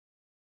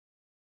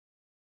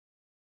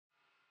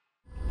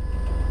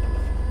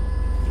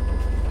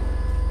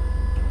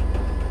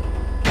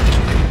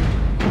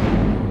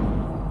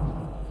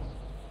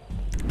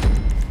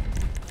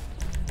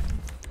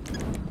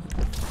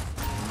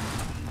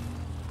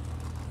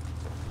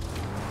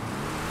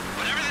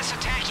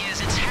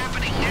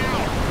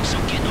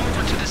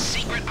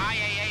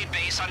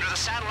under the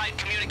satellite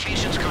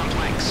communications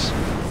complex.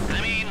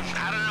 I mean,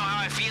 I don't know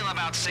how I feel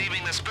about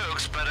saving the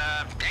spooks, but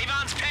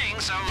Avon's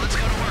paying, so let's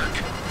go to work.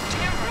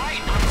 Damn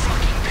right I'm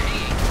fucking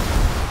paying.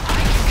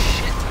 I get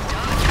shit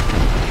done.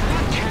 You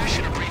want cash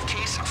in a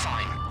briefcase?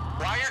 Fine.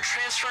 Wire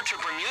transfer to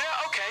Bermuda?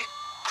 Okay.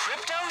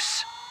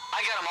 Cryptos?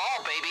 I got them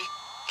all, baby.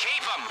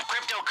 Keep them.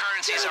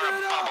 Cryptocurrencies are a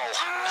bubble.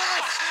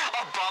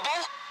 A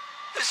bubble?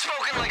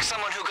 Spoken like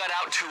someone who got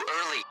out too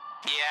early.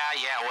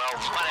 Yeah, well,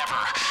 whatever.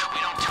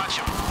 We don't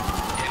touch them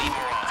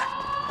anymore.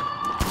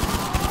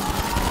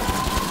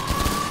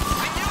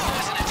 I knew it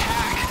was an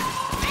attack.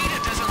 Data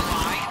doesn't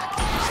lie.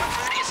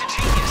 Clifford is a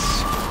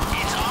genius.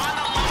 It's on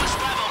the lowest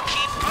level.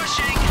 Keep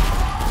pushing.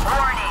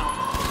 Warning.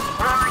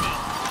 Warning.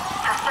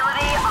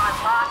 Facility on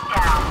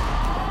lockdown.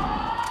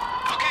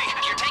 Okay,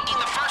 you're taking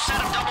the first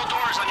set of double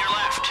doors on your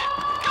left.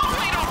 Don't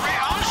wait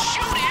around.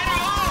 Shoot and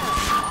move.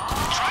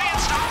 Try and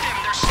stop them.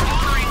 They're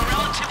slaughtering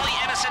relatively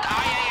innocent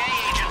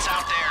IAA agents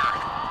out there.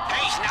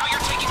 Hey, now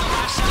you're taking the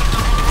last set of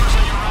double doors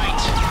on your right.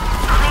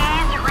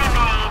 Please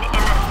remain in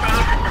the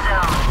safe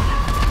zone.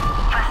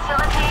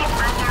 Facility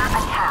under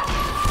attack.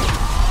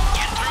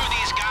 Get through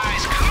these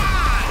guys. Come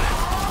on!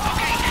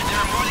 Okay, there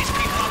are more of these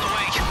people on the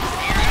way. You're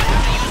gonna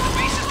have to use the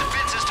base's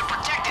defenses to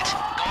protect it.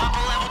 Go up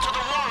a level to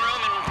the war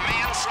room and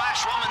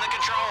man/woman the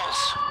controls.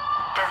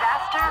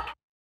 Disaster.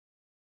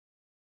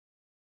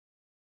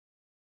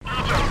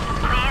 Agents,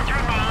 please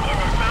remain in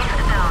the safe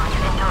zone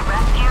until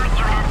rescue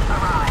units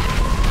arrive.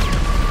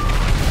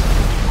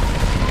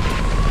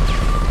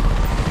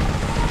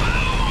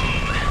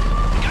 Boom!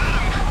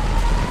 Got him!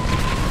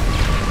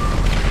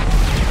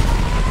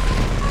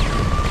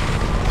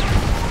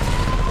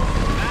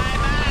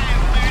 Bye-bye,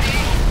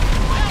 birdie!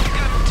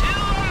 Welcome to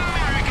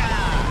America!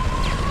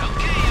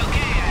 Okay,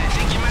 I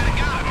think you might have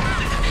got him.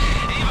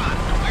 Avon,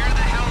 where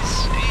the hell's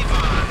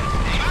Avon?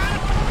 Avon?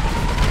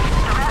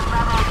 Threat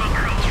level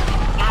decreased.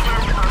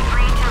 Agents are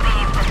free to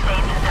leave the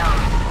safe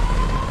zone.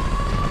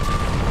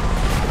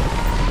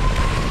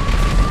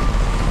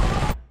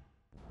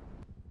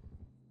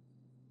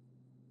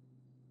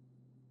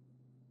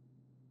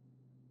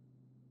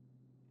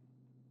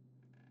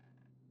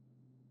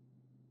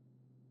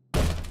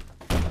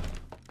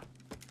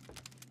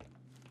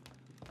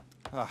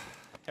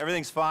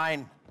 Everything's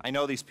fine. I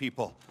know these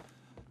people.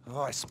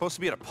 Oh, I'm supposed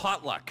to be at a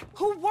potluck.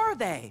 Who were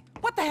they?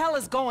 What the hell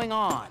is going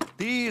on?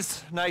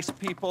 These nice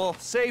people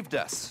saved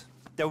us.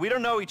 Now, we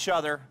don't know each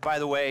other, by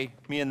the way,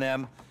 me and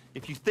them.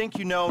 If you think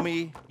you know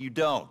me, you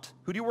don't.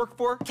 Who do you work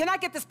for? Can I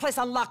get this place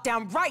on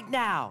lockdown right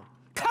now?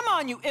 Come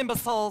on, you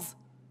imbeciles!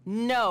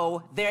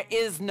 No, there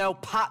is no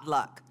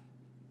potluck.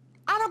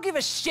 I don't give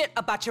a shit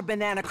about your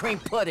banana cream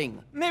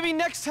pudding. Maybe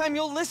next time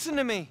you'll listen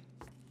to me.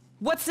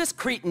 What's this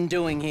cretin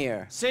doing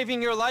here?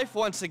 Saving your life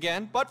once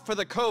again, but for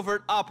the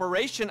covert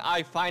operation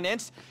I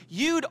financed,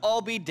 you'd all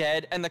be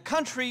dead and the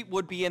country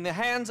would be in the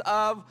hands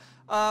of,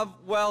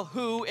 well,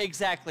 who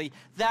exactly?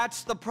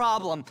 That's the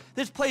problem.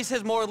 This place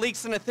has more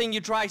leaks than a thing you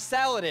dry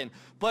salad in.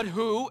 But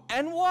who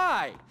and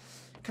why?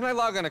 Can I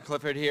log on to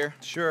Clifford here?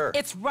 Sure.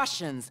 It's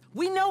Russians.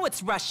 We know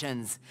it's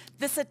Russians.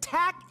 This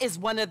attack is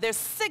one of their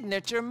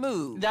signature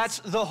moves. That's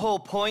the whole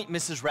point,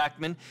 Mrs.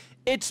 Rackman.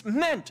 It's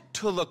meant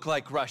to look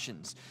like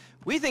Russians.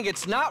 We think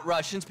it's not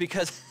Russians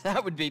because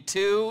that would be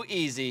too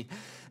easy.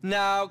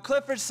 Now,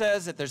 Clifford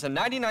says that there's a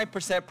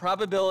 99%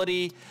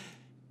 probability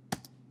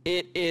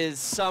it is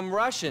some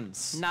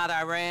Russians. Not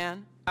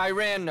Iran?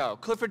 Iran, no.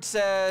 Clifford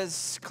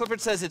says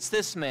it's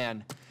this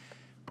man.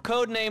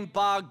 Codename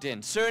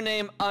Bogdan,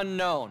 surname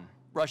unknown.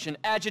 Russian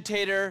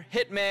agitator,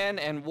 hitman,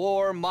 and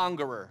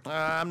warmongerer.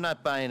 I'm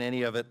not buying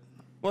any of it.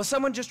 Well,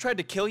 someone just tried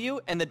to kill you,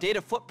 and the data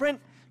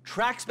footprint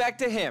tracks back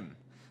to him.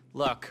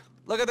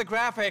 Look at the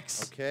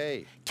graphics.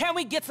 Okay. Can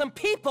we get some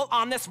people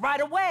on this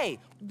right away?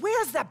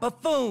 Where's that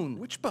buffoon?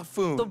 Which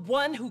buffoon? The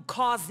one who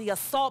caused the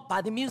assault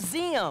by the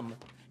museum.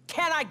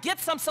 Can I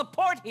get some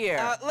support here?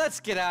 Let's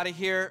get out of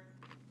here.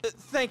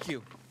 Thank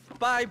you.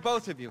 Bye,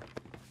 both of you.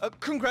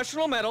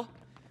 Congressional medal.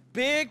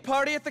 Big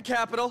party at the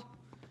Capitol.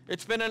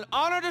 It's been an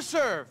honor to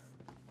serve.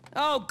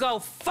 Oh, go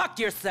fuck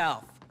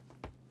yourself.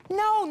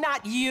 No,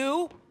 not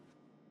you.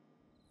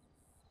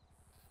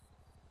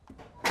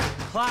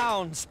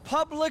 Clowns.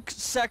 Public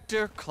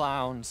sector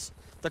clowns.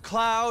 The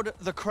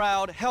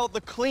crowd, hell, the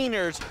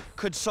cleaners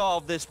could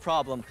solve this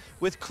problem.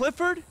 With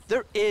Clifford,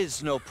 there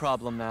is no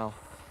problem now.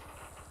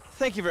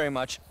 Thank you very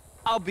much.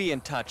 I'll be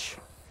in touch.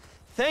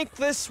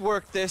 Thankless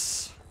work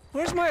this.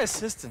 Where's my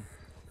assistant?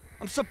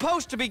 I'm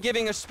supposed to be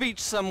giving a speech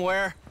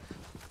somewhere.